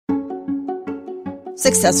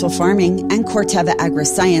Successful Farming and Corteva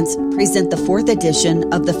Agriscience present the fourth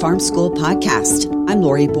edition of the Farm School podcast. I'm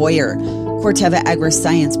Lori Boyer. Corteva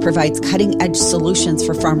Agriscience provides cutting-edge solutions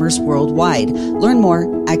for farmers worldwide. Learn more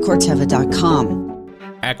at Corteva.com.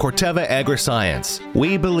 At Corteva Agriscience,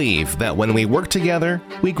 we believe that when we work together,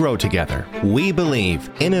 we grow together. We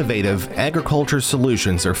believe innovative agriculture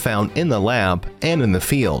solutions are found in the lab and in the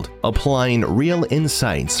field, applying real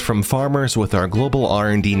insights from farmers with our global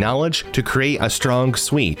R&D knowledge to create a strong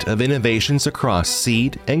suite of innovations across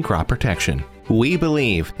seed and crop protection. We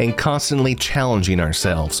believe in constantly challenging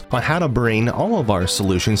ourselves on how to bring all of our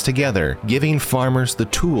solutions together, giving farmers the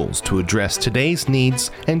tools to address today's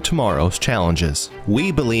needs and tomorrow's challenges.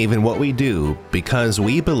 We believe in what we do because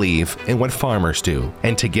we believe in what farmers do,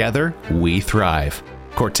 and together we thrive.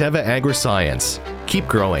 Corteva Agriscience. Keep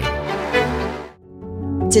growing.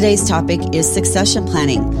 Today's topic is succession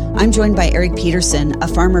planning. I'm joined by Eric Peterson, a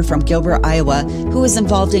farmer from Gilbert, Iowa, who is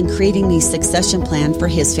involved in creating the succession plan for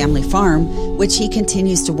his family farm, which he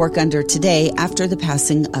continues to work under today after the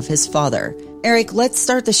passing of his father. Eric, let's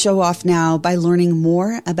start the show off now by learning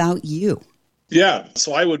more about you. Yeah,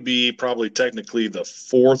 so I would be probably technically the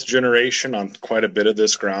fourth generation on quite a bit of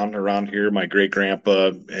this ground around here. My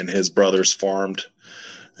great-grandpa and his brothers farmed.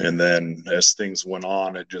 And then as things went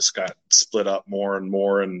on, it just got split up more and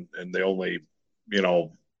more. And the only,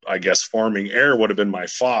 I guess farming heir would have been my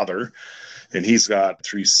father. And he's got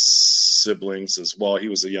three siblings as well. He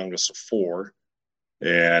was the youngest of four.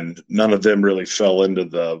 And none of them really fell into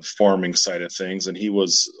the farming side of things. And he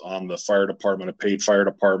was on the fire department, a paid fire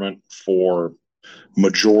department for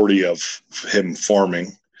majority of him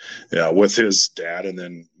farming with his dad, and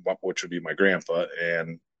then which would be my grandpa.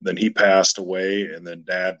 And then he passed away, and then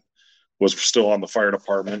Dad was still on the fire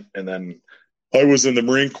department. And then I was in the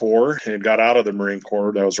Marine Corps and got out of the Marine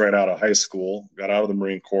Corps. That was right out of high school, got out of the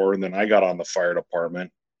Marine Corps. And then I got on the fire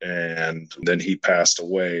department, and then he passed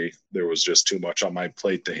away. There was just too much on my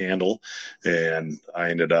plate to handle. And I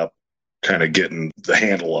ended up kind of getting the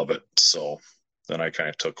handle of it. So then I kind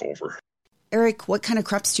of took over. Eric, what kind of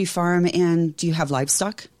crops do you farm, and do you have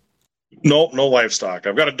livestock? No livestock.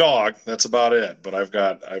 I've got a dog. That's about it. But I've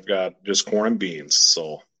got just corn and beans.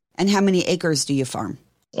 So. And how many acres do you farm?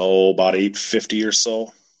 About 850 or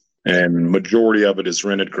so. And majority of it is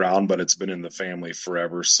rented ground, but it's been in the family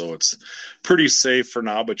forever. So it's pretty safe for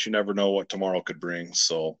now, but you never know what tomorrow could bring.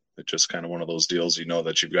 So it's just kind of one of those deals,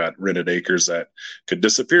 that you've got rented acres that could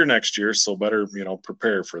disappear next year. So better,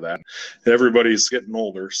 prepare for that. Everybody's getting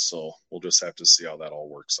older. So we'll just have to see how that all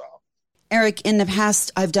works out. Eric, in the past,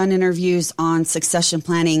 I've done interviews on succession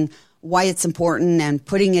planning, why it's important, and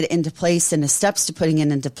putting it into place, and the steps to putting it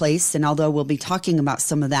into place. And although we'll be talking about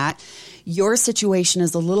some of that, your situation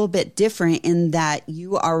is a little bit different in that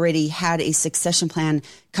you already had a succession plan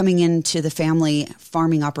coming into the family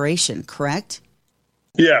farming operation, correct?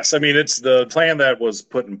 Yes. I mean, it's the plan that was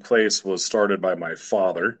put in place was started by my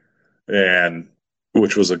father, and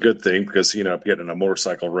which was a good thing because he ended up getting in a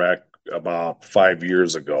motorcycle wreck about 5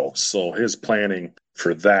 years ago. So his planning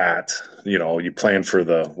for that, you plan for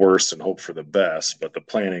the worst and hope for the best, but the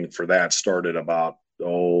planning for that started about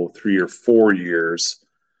 3 or 4 years,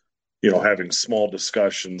 having small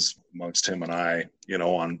discussions amongst him and I,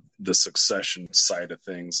 on the succession side of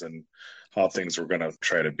things and how things were going to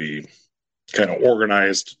try to be kind of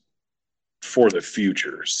organized for the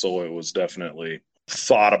future. So it was definitely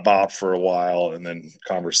thought about for a while, and then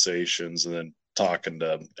conversations, and then talking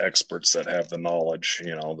to experts that have the knowledge,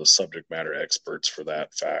 the subject matter experts for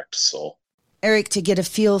that fact. So, Eric, to get a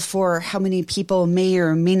feel for how many people may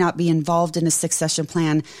or may not be involved in a succession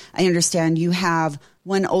plan, I understand you have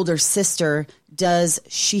one older sister. Does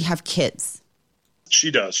she have kids?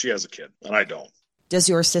 She does. She has a kid, and I don't. Does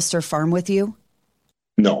your sister farm with you?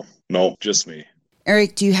 No, just me.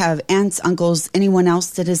 Eric, do you have aunts, uncles, anyone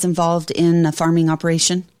else that is involved in a farming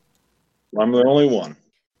operation? I'm the only one.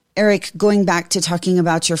 Eric, going back to talking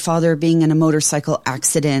about your father being in a motorcycle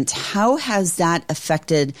accident, how has that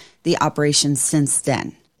affected the operation since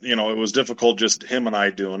then? It was difficult just him and I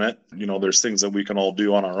doing it. There's things that we can all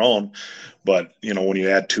do on our own, but, when you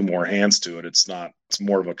add two more hands to it, it's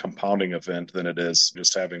more of a compounding event than it is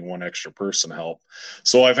just having one extra person help.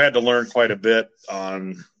 So I've had to learn quite a bit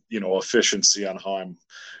on, efficiency on how I'm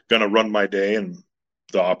going to run my day and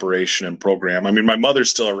the operation and program. I mean, my mother's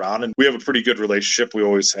still around and we have a pretty good relationship. We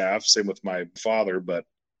always have. Same with my father, but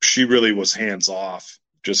she really was hands off.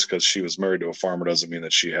 Just because she was married to a farmer doesn't mean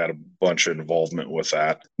that she had a bunch of involvement with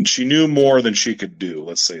that. And she knew more than she could do.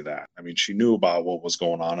 Let's say that. I mean, she knew about what was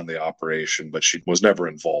going on in the operation, but she was never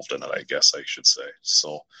involved in it, I guess I should say.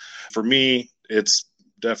 So for me, it's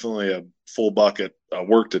definitely a full bucket of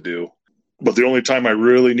work to do. But the only time I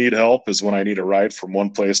really need help is when I need a ride from one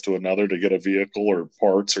place to another to get a vehicle or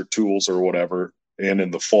parts or tools or whatever. And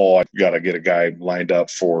in the fall, I've got to get a guy lined up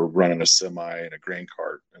for running a semi and a grain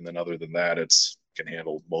cart. And then other than that, can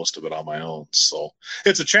handle most of it on my own. So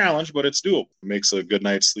it's a challenge, but it's doable. It makes a good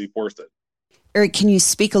night's sleep worth it. Eric, can you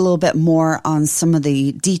speak a little bit more on some of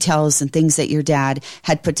the details and things that your dad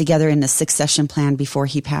had put together in the succession plan before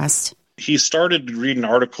he passed? He started reading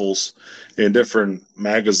articles in different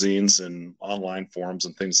magazines and online forums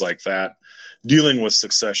and things like that, dealing with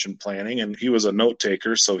succession planning. And he was a note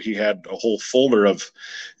taker, so he had a whole folder of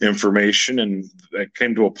information. And it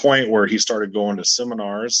came to a point where he started going to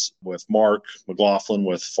seminars with Mark McLaughlin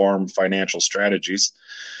with Farm Financial Strategies.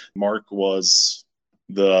 Mark was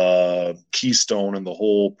the keystone in the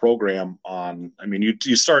whole program on,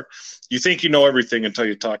 you think you know everything until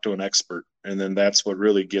you talk to an expert. And then that's what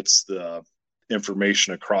really gets the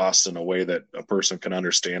information across in a way that a person can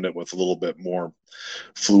understand it with a little bit more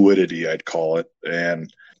fluidity, I'd call it.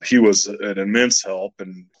 And he was an immense help.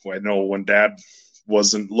 And I know when Dad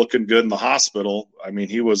wasn't looking good in the hospital,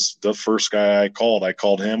 he was the first guy I called. I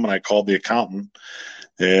called him and I called the accountant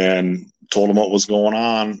and told him what was going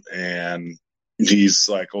on. And he's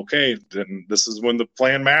like, okay, then this is when the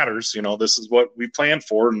plan matters. This is what we planned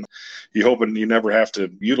for. And you hoping you never have to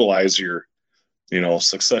utilize your,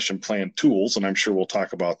 succession plan tools. And I'm sure we'll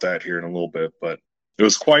talk about that here in a little bit, but it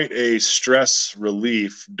was quite a stress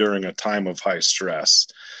relief during a time of high stress,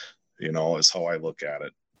 is how I look at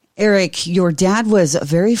it. Eric, your dad was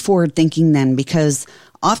very forward thinking then, because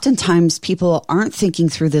oftentimes people aren't thinking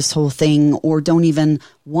through this whole thing or don't even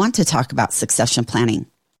want to talk about succession planning.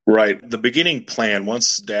 Right. The beginning plan,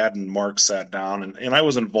 once Dad and Mark sat down, and I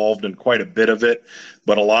was involved in quite a bit of it,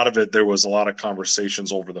 but a lot of it, there was a lot of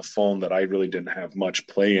conversations over the phone that I really didn't have much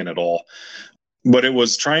play in at all. But it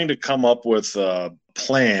was trying to come up with a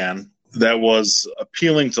plan that was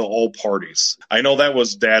appealing to all parties. I know that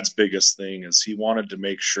was Dad's biggest thing, is he wanted to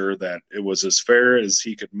make sure that it was as fair as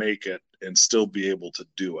he could make it and still be able to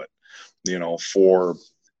do it, for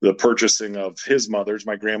the purchasing of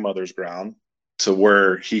my grandmother's ground, to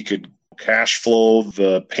where he could cash flow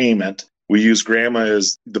the payment. We use Grandma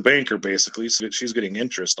as the banker, basically, so she's getting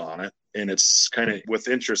interest on it. And it's kind of with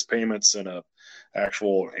interest payments and a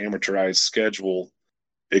actual amortized schedule,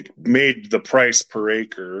 it made the price per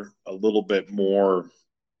acre a little bit more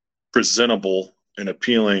presentable and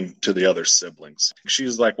appealing to the other siblings.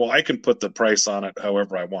 She's like, well, I can put the price on it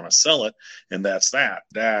however I want to sell it, and that's that.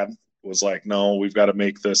 Dad was like, no, we've got to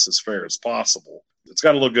make this as fair as possible. It's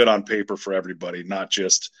got to look good on paper for everybody, not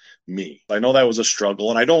just me. I know that was a struggle,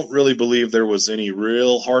 and I don't really believe there was any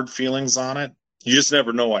real hard feelings on it. You just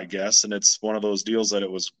never know, I guess. And it's one of those deals that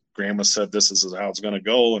it was Grandma said this is how it's going to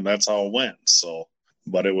go, and that's how it went. So,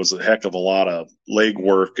 but it was a heck of a lot of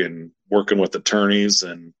legwork and working with attorneys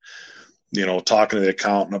and, talking to the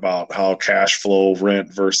accountant about how cash flow,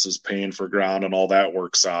 rent versus paying for ground and all that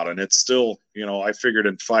works out. And it's still, I figured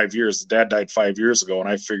in 5 years, Dad died 5 years ago, and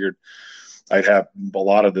I figured I'd have a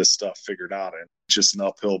lot of this stuff figured out. And it's just an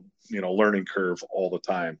uphill, learning curve all the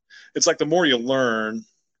time. It's like the more you learn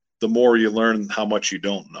how much you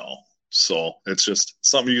don't know. So it's just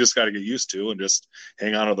something you just got to get used to and just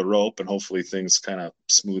hang on to the rope, and hopefully things kind of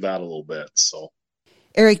smooth out a little bit. So,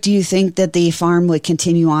 Eric, do you think that the farm would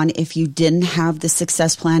continue on if you didn't have the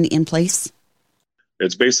success plan in place?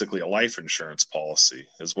 It's basically a life insurance policy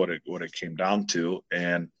is what it came down to.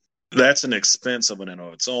 And that's an expense of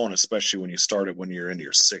its own, especially when you start it when you're into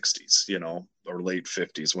your 60s, or late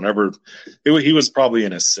 50s. He was probably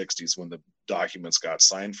in his 60s when the documents got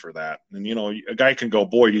signed for that. And, a guy can go,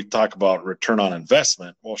 boy, you talk about return on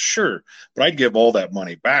investment. Well, sure, but I'd give all that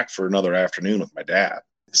money back for another afternoon with my dad.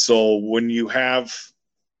 So when you have,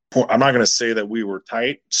 I'm not going to say that we were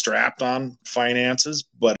tight, strapped on finances,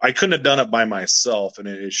 but I couldn't have done it by myself. And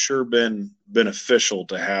it has sure been beneficial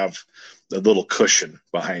to have a little cushion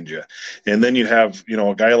behind you. And then you have,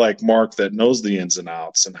 a guy like Mark that knows the ins and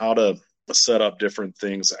outs and how to set up different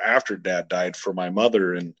things after Dad died for my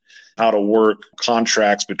mother, and how to work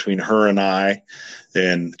contracts between her and I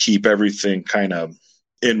and keep everything kind of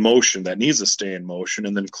in motion that needs to stay in motion,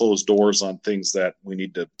 and then close doors on things that we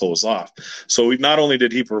need to close off. So not only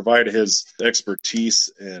did he provide his expertise,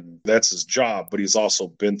 and that's his job, but he's also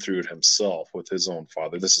been through it himself with his own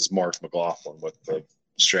father. This is Mark McLaughlin with the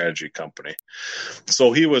strategy company.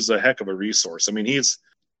 So he was a heck of a resource.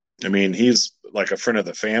 He's like a friend of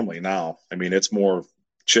the family now. It's more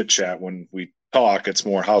chit chat when we talk. It's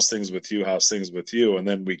more how's things with you, and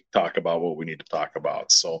then we talk about what we need to talk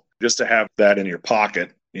about. So just to have that in your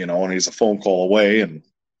pocket, and he's a phone call away, and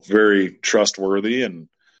very trustworthy and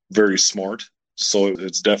very smart. So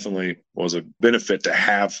it's definitely was a benefit to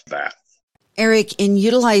have that. Eric, in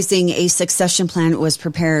utilizing a succession plan that was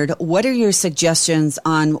prepared, what are your suggestions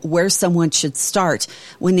on where someone should start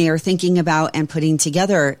when they are thinking about and putting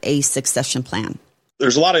together a succession plan?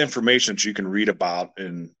 There's a lot of information that you can read about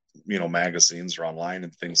in, magazines or online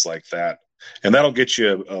and things like that. And that'll get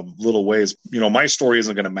you a little ways. My story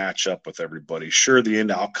isn't going to match up with everybody. Sure, the end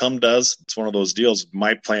outcome does. It's one of those deals.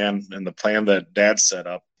 My plan and the plan that Dad set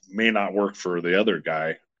up may not work for the other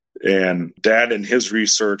guy. And Dad and his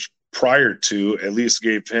research prior to at least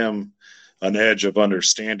gave him an edge of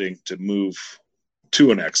understanding to move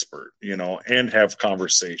to an expert, and have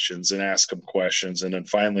conversations and ask them questions. And then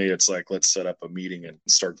finally it's like, let's set up a meeting and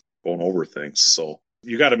start going over things. So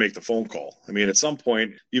you got to make the phone call. At some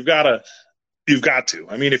point you've got to.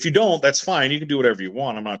 If you don't, that's fine. You can do whatever you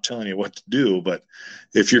want. I'm not telling you what to do, but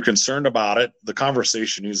if you're concerned about it, the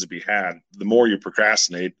conversation needs to be had. The more you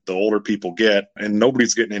procrastinate, the older people get, and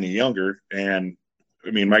nobody's getting any younger. And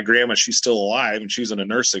my grandma, she's still alive and she's in a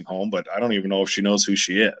nursing home, but I don't even know if she knows who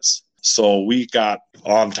she is. So we got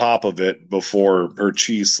on top of it before her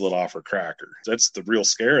cheese slid off her cracker. That's the real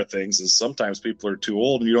scare of things, is sometimes people are too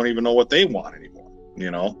old and you don't even know what they want anymore,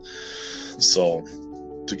 So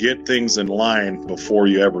to get things in line before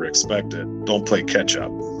you ever expect it, don't play catch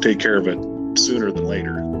up. Take care of it sooner than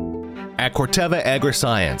later. At Corteva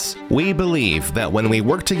Agriscience, we believe that when we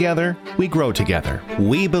work together, we grow together.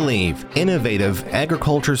 We believe innovative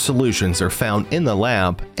agriculture solutions are found in the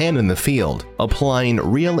lab and in the field, applying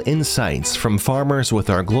real insights from farmers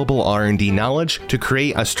with our global R&D knowledge to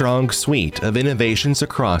create a strong suite of innovations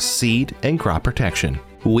across seed and crop protection.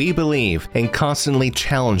 We believe in constantly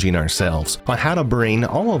challenging ourselves on how to bring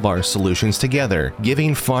all of our solutions together,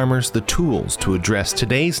 giving farmers the tools to address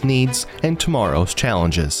today's needs and tomorrow's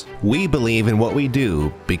challenges. We believe in what we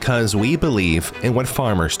do because we believe in what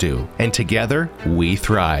farmers do, and together we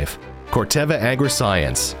thrive. Corteva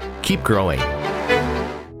Agriscience. Keep growing.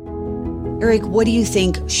 Eric, what do you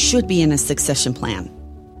think should be in a succession plan?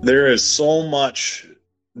 There is so much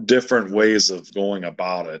different ways of going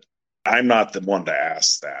about it. I'm not the one to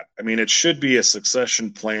ask that. It should be a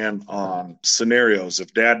succession plan on scenarios.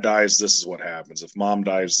 If Dad dies, this is what happens. If Mom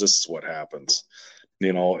dies, this is what happens.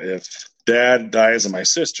 If Dad dies and my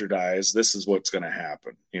sister dies, this is what's going to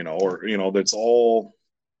happen. It's all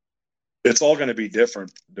going to be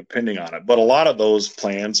different depending on it. But a lot of those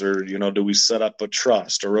plans are, do we set up a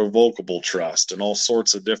trust, a revocable trust, and all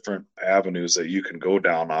sorts of different avenues that you can go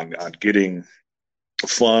down on getting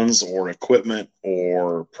funds or equipment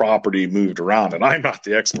or property moved around. And I'm not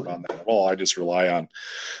the expert on that at all. I just rely on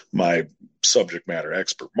my subject matter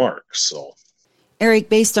expert, Mark. So, Eric,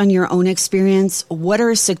 based on your own experience, what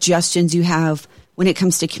are suggestions you have when it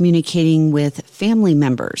comes to communicating with family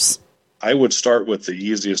members? I would start with the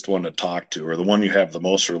easiest one to talk to, or the one you have the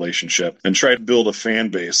most relationship, and try to build a fan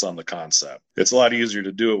base on the concept. It's a lot easier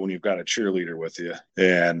to do it when you've got a cheerleader with you.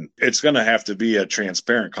 And it's going to have to be a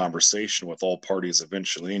transparent conversation with all parties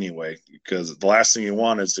eventually anyway, because the last thing you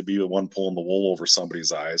want is to be the one pulling the wool over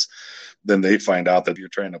somebody's eyes. Then they find out that you're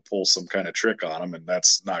trying to pull some kind of trick on them, and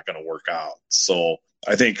that's not going to work out. So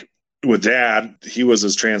I think with Dad, he was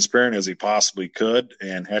as transparent as he possibly could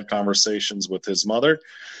and had conversations with his mother.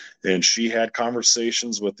 And she had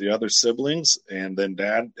conversations with the other siblings, and then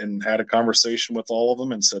Dad had a conversation with all of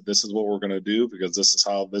them and said, this is what we're going to do because this is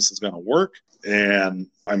how this is going to work. And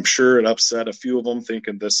I'm sure it upset a few of them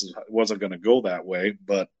thinking wasn't going to go that way.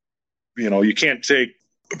 But, you can't take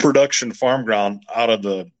production farm ground out of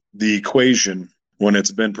the equation when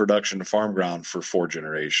it's been production farm ground for 4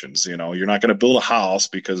 generations. You're not going to build a house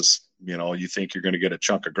because you think you're going to get a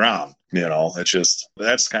chunk of ground. It's just,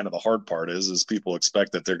 that's kind of the hard part is people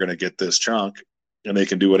expect that they're going to get this chunk and they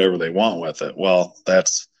can do whatever they want with it. Well,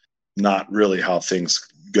 that's not really how things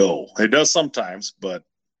go. It does sometimes, but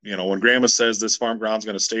when Grandma says this farm ground's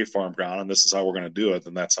going to stay farm ground and this is how we're going to do it,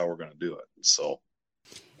 then that's how we're going to do it. So,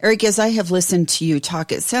 Eric, as I have listened to you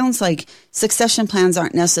talk, it sounds like succession plans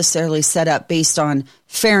aren't necessarily set up based on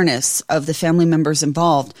fairness of the family members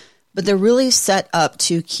involved, but they're really set up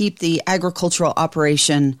to keep the agricultural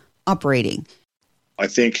operation operating. I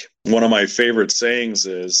think one of my favorite sayings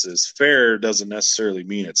is fair doesn't necessarily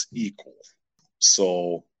mean it's equal.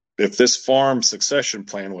 So if this farm succession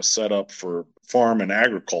plan was set up for farm and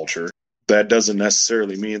agriculture, that doesn't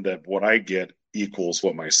necessarily mean that what I get equals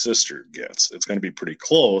what my sister gets. It's going to be pretty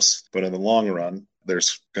close, but in the long run,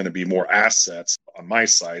 there's going to be more assets on my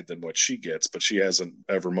side than what she gets, but she hasn't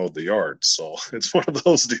ever mowed the yard. So it's one of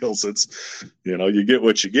those deals. It's, you get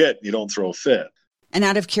what you get, you don't throw a fit. And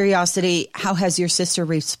out of curiosity, how has your sister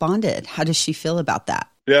responded? How does she feel about that?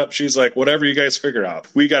 Yep. She's like, whatever you guys figure out.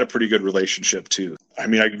 We got a pretty good relationship too. I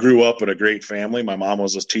mean, I grew up in a great family. My mom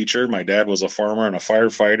was a teacher. My dad was a farmer and a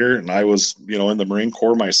firefighter. And I was, in the Marine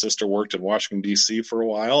Corps. My sister worked in Washington, D.C. for a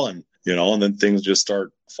while. And, and then things just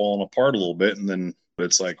start falling apart a little bit. And then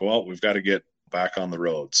it's like, well, we've got to get back on the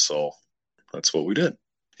road. So that's what we did.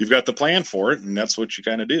 You've got the plan for it, and that's what you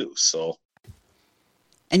kind of do. So.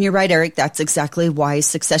 And you're right, Eric. That's exactly why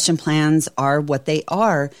succession plans are what they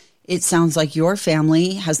are. It sounds like your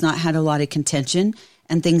family has not had a lot of contention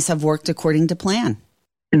and things have worked according to plan.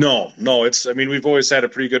 No, we've always had a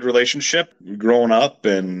pretty good relationship growing up,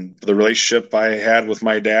 and the relationship I had with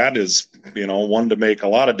my dad is, one to make a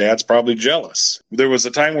lot of dads probably jealous. There was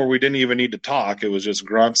a time where we didn't even need to talk. It was just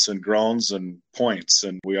grunts and groans and points,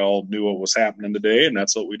 and we all knew what was happening today, and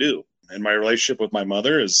that's what we do. And my relationship with my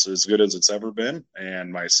mother is as good as it's ever been,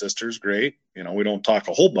 and my sister's great. We don't talk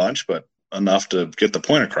a whole bunch, but enough to get the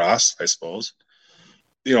point across, I suppose.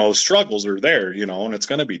 The struggles are there, and it's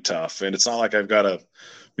going to be tough. And it's not like I've got a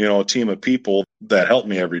team of people that help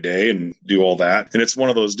me every day and do all that. And it's one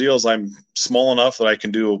of those deals. I'm small enough that I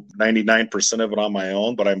can do 99% of it on my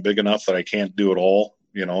own, but I'm big enough that I can't do it all,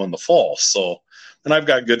 in the fall. So, and I've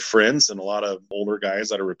got good friends and a lot of older guys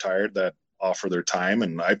that are retired that offer their time,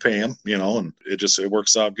 and I pay them, and it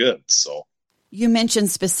works out good. So. You mentioned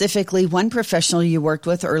specifically one professional you worked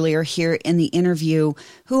with earlier here in the interview.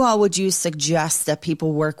 Who all would you suggest that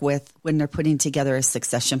people work with when they're putting together a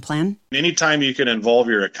succession plan? Anytime you can involve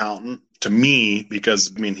your accountant, to me,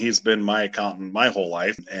 because he's been my accountant my whole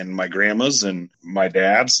life, and my grandma's and my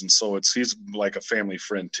dad's, and so he's like a family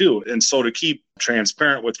friend too. And so to keep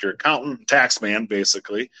transparent with your accountant, tax man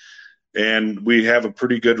basically, and we have a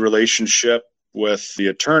pretty good relationship with the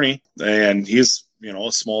attorney, and he's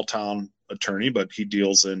a small town attorney, but he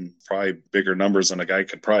deals in probably bigger numbers than a guy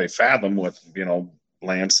could probably fathom with,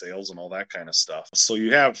 land sales and all that kind of stuff. So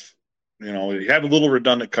you have a little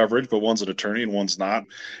redundant coverage, but one's an attorney and one's not.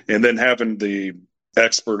 And then having the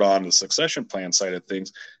expert on the succession plan side of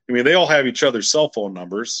things, they all have each other's cell phone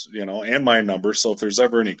numbers, and my number. So if there's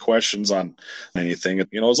ever any questions on anything,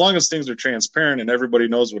 as long as things are transparent and everybody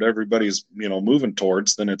knows what everybody's, moving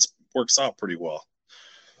towards, then it works out pretty well.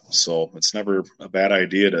 So it's never a bad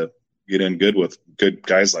idea to get in good with good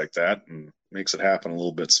guys like that, and makes it happen a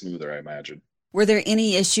little bit smoother, I imagine. Were there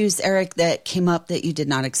any issues, Eric, that came up that you did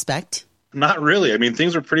not expect? Not really.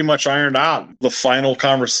 Things are pretty much ironed out. The final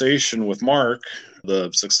conversation with Mark,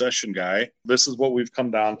 the succession guy, this is what we've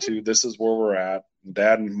come down to. This is where we're at.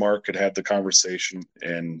 Dad and Mark had the conversation,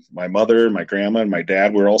 and my mother, my grandma, and my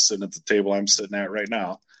dad were all sitting at the table I'm sitting at right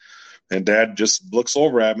now. And Dad just looks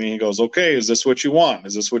over at me and he goes, okay, is this what you want?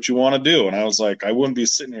 Is this what you want to do? And I was like, I wouldn't be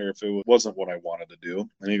sitting here if it wasn't what I wanted to do.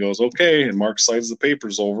 And he goes, okay. And Mark slides the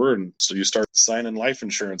papers over. And so you start signing life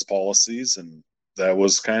insurance policies. And that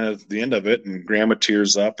was kind of the end of it. And Grandma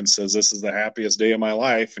tears up and says, this is the happiest day of my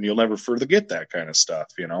life. And you'll never forget that kind of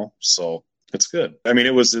stuff, So it's good.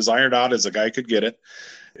 It was as ironed out as a guy could get it.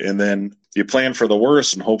 And then you plan for the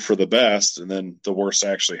worst and hope for the best. And then the worst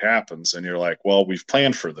actually happens. And you're like, well, we've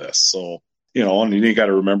planned for this. So, and you got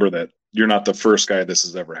to remember that you're not the first guy this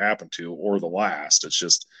has ever happened to or the last. It's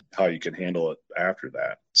just how you can handle it after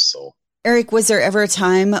that. So. Eric, was there ever a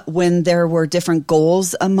time when there were different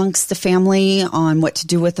goals amongst the family on what to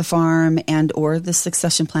do with the farm and or the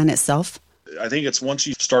succession plan itself? I think it's once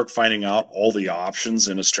you start finding out all the options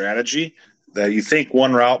in a strategy that you think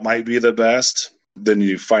one route might be the best, then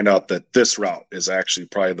you find out that this route is actually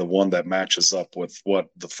probably the one that matches up with what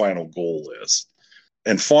the final goal is.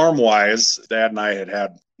 And farm-wise, Dad and I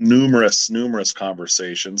had numerous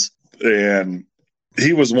conversations, and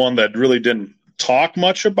he was one that really didn't talk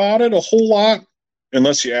much about it a whole lot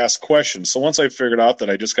unless you ask questions. So once I figured out that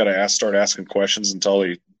I just got to start asking questions until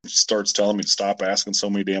he starts telling me to stop asking so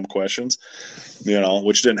many damn questions,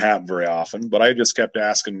 which didn't happen very often. But I just kept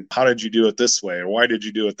asking, how did you do it this way? Or why did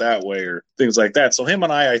you do it that way? Or things like that. So him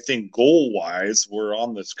and I think goal-wise, we're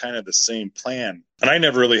on this kind of the same plan. And I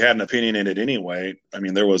never really had an opinion in it anyway.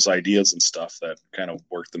 There was ideas and stuff that kind of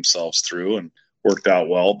worked themselves through and worked out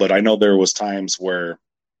well. But I know there was times where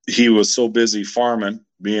he was so busy farming,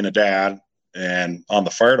 being a dad, and on the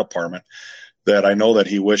fire department, that I know that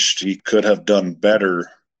he wished he could have done better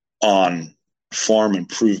on farm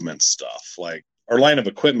improvement stuff. Like our line of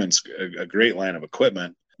equipment's a great line of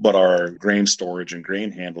equipment, but our grain storage and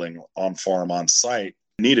grain handling on farm on site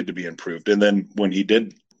needed to be improved. And then when he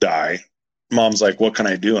did die, Mom's like, what can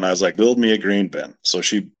I do? And I was like, build me a grain bin. So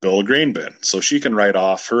she built a grain bin so she can write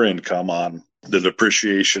off her income on the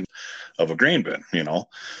depreciation of a grain bin,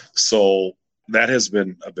 So that has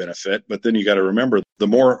been a benefit. But then you got to remember, the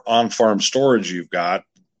more on-farm storage you've got,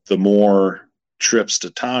 the more trips to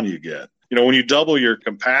town you get. When you double your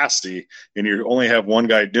capacity and you only have one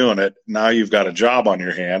guy doing it, now you've got a job on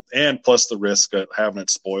your hand, and plus the risk of having it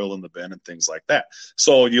spoil in the bin and things like that.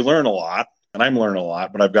 So you learn a lot, and I'm learning a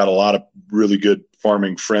lot, but I've got a lot of really good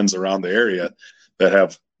farming friends around the area that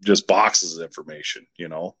have just boxes of information,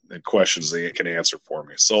 and questions they can answer for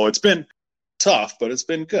me. So it's been tough, but it's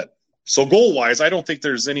been good. So goal-wise, I don't think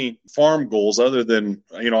there's any farm goals other than,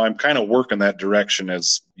 I'm kind of working that direction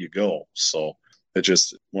as you go. So it's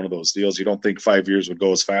just one of those deals. You don't think 5 years would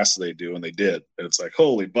go as fast as they do, and they did. And it's like,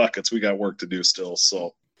 holy buckets, we got work to do still.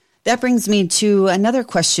 So that brings me to another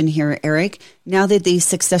question here, Eric. Now that the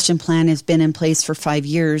succession plan has been in place for 5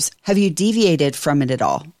 years, have you deviated from it at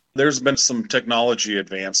all? There's been some technology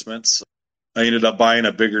advancements. I ended up buying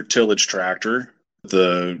a bigger tillage tractor.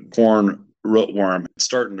 The corn rootworm is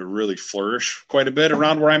starting to really flourish quite a bit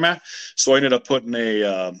around where I'm at. So I ended up putting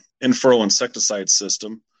a in-furrow insecticide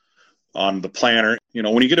system on the planter.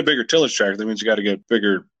 When you get a bigger tillage tractor, that means you got to get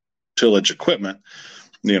bigger tillage equipment,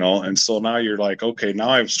 and so now you're like, okay, now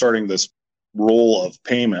I'm starting this roll of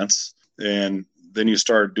payments, and then you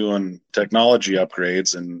start doing technology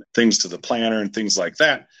upgrades and things to the planter and things like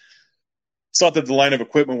that. It's not that the line of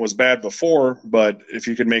equipment was bad before, but if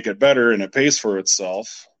you could make it better and it pays for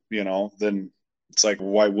itself, then it's like,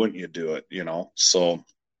 why wouldn't you do it? So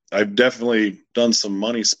I've definitely done some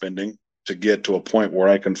money spending to get to a point where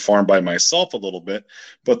I can farm by myself a little bit,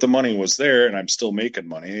 but the money was there and I'm still making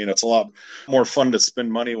money. It's a lot more fun to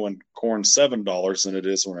spend money when corn's $7 than it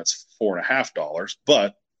is when it's $4.50,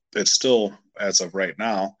 but it's still, as of right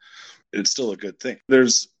now, it's still a good thing.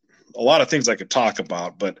 There's a lot of things I could talk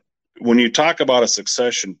about, but when you talk about a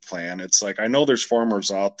succession plan, it's like, I know there's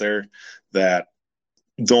farmers out there that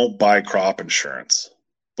don't buy crop insurance.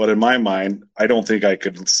 But in my mind, I don't think I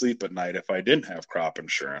could sleep at night if I didn't have crop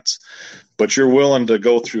insurance. But you're willing to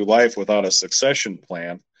go through life without a succession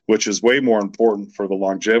plan, which is way more important for the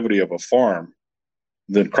longevity of a farm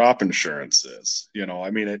than crop insurance is.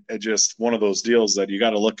 It just one of those deals that you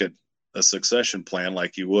got to look at a succession plan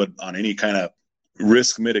like you would on any kind of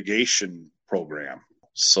risk mitigation program.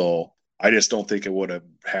 So I just don't think it would have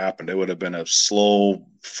happened. It would have been a slow,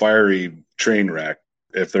 fiery train wreck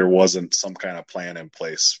if there wasn't some kind of plan in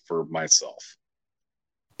place for myself.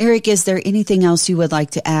 Eric, is there anything else you would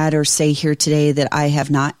like to add or say here today that I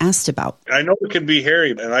have not asked about? I know it can be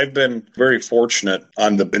hairy, and I've been very fortunate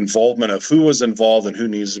on the involvement of who was involved and who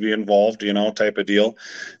needs to be involved, type of deal.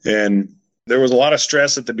 And there was a lot of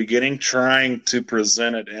stress at the beginning trying to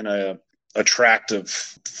present it in a attractive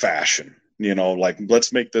fashion, like,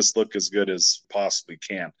 let's make this look as good as possibly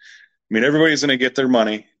can. Everybody's going to get their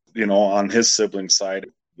money. On his sibling side,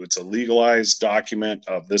 it's a legalized document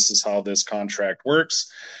of this is how this contract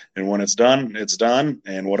works. And when it's done, it's done.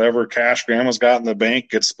 And whatever cash grandma's got in the bank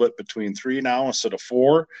gets split between 3 now instead of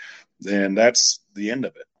 4. And that's the end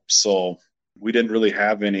of it. So we didn't really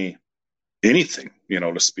have anything,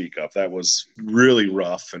 to speak of. That was really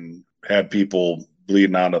rough and had people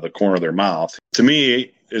bleeding out of the corner of their mouth. To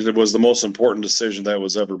me, it was the most important decision that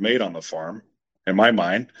was ever made on the farm, in my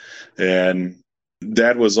mind. And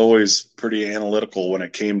Dad was always pretty analytical when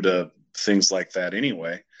it came to things like that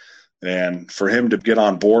anyway. And for him to get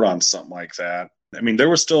on board on something like that, there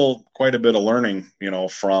was still quite a bit of learning,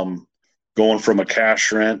 from going from a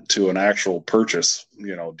cash rent to an actual purchase,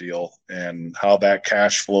 deal, and how that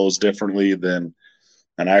cash flows differently than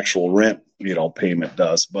an actual rent, payment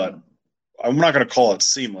does. But I'm not going to call it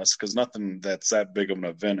seamless, because nothing that's that big of an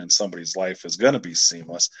event in somebody's life is going to be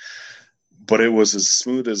seamless. But it was as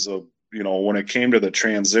smooth as when it came to the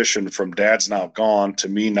transition from Dad's now gone to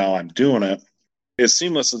me now I'm doing it, as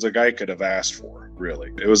seamless as a guy could have asked for,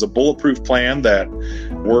 really. It was a bulletproof plan that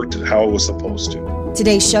worked how it was supposed to.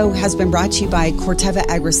 Today's show has been brought to you by Corteva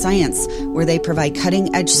Agriscience, where they provide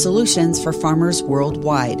cutting-edge solutions for farmers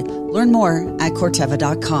worldwide. Learn more at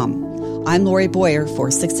Corteva.com. I'm Lori Boyer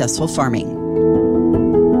for Successful Farming.